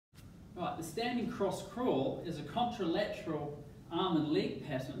Right, the standing cross crawl is a contralateral arm and leg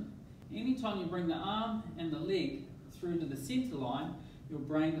pattern. Anytime you bring the arm and the leg through to the centre line, your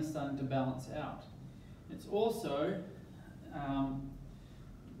brain is starting to balance out. It's also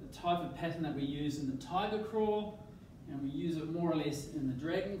the type of pattern that we use in the tiger crawl, and we use it more or less in the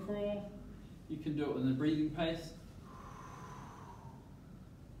dragon crawl. You can do it in the breathing pace.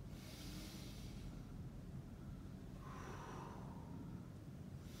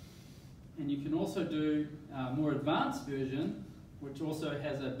 And you can also do a more advanced version, which also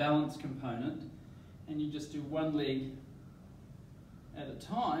has a balance component, and you just do one leg at a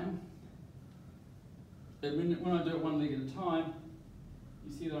time. But when I do it one leg at a time,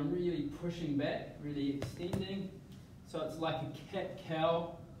 you see that I'm really pushing back, really extending. So it's like a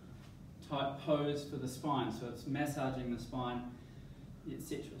cat-cow type pose for the spine. So it's massaging the spine,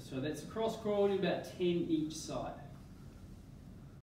 etc. So that's a cross crawl, about 10 each side.